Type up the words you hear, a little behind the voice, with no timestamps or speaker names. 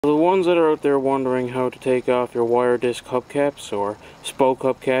The ones that are out there wondering how to take off your wire disc hubcaps or spoke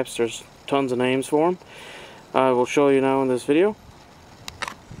hubcaps, there's tons of names for them. I will show you now in this video.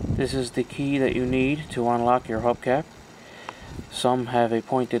 This is the key that you need to unlock your hubcap. Some have a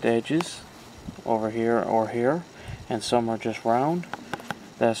pointed edges over here or here, and some are just round.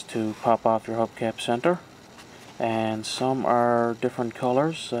 That's to pop off your hubcap center. And some are different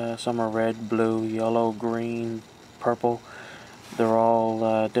colors. Some are red, blue, yellow, green, purple. They're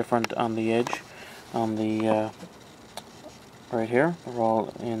all different on the edge, on the right here. They're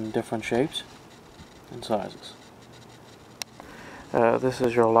all in different shapes and sizes. This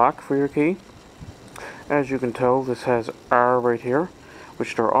is your lock for your key. As you can tell, this has R right here,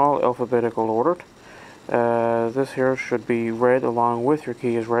 which they're all alphabetical ordered. This here should be red along with your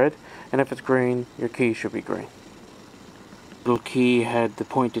key is red, and if it's green, your key should be green. Little key had the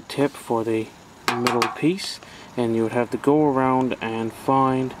pointed tip for the middle piece, and you would have to go around and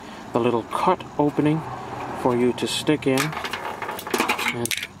find the little cut opening for you to stick in and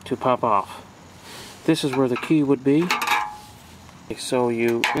to pop off. This is where the key would be. So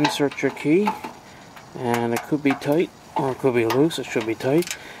you insert your key, and it could be tight or it could be loose. It should be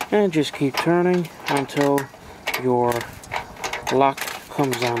tight, and just keep turning until your lock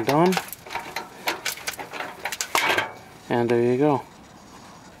comes undone, and there you go.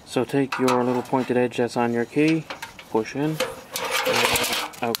 So take your little pointed edge that's on your key, push in, and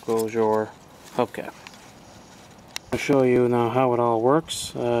out goes your hubcap. I'll show you now how it all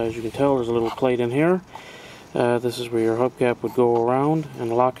works. As you can tell, there's a little plate in here. This is where your hubcap would go around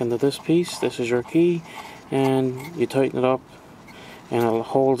and lock into this piece. This is your key, and you tighten it up and it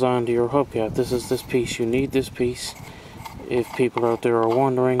holds on to your hubcap. This is this piece. You need this piece if people out there are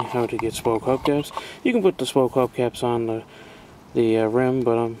wondering how to get spoke hubcaps. You can put the spoke hubcaps on the rim,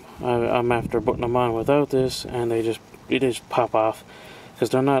 but I'm after putting them on without this, and they just pop off because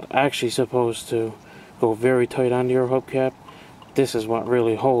they're not actually supposed to go very tight onto your hubcap. This is what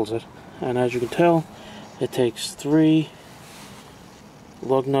really holds it, and as you can tell, it takes 3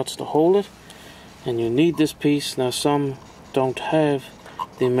 lug nuts to hold it, and you need this piece. Now some don't have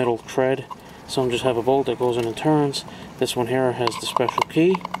the middle thread, some just have a bolt that goes in and turns. This one here has the special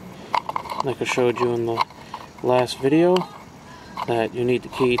key, like I showed you in the last video, that you need the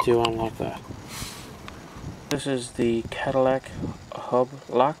key to unlock that. This is the Cadillac hub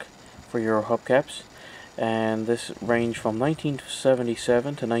lock for your hubcaps, and this ranged from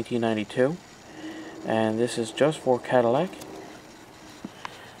 1977 to 1992, and this is just for Cadillac.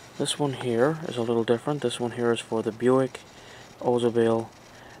 This one here is a little different. This one here is for the Buick, Oldsmobile,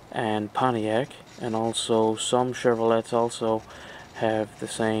 and Pontiac, and also some Chevrolets also have the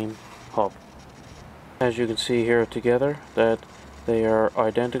same hub. As you can see here together, that they are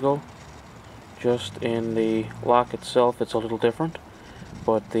identical. Just in the lock itself it's a little different,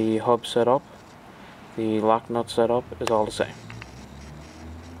 but the hub setup, the lock nut setup, is all the same.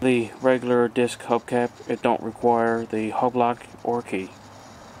 The regular disc hubcap, it don't require the hub lock or key.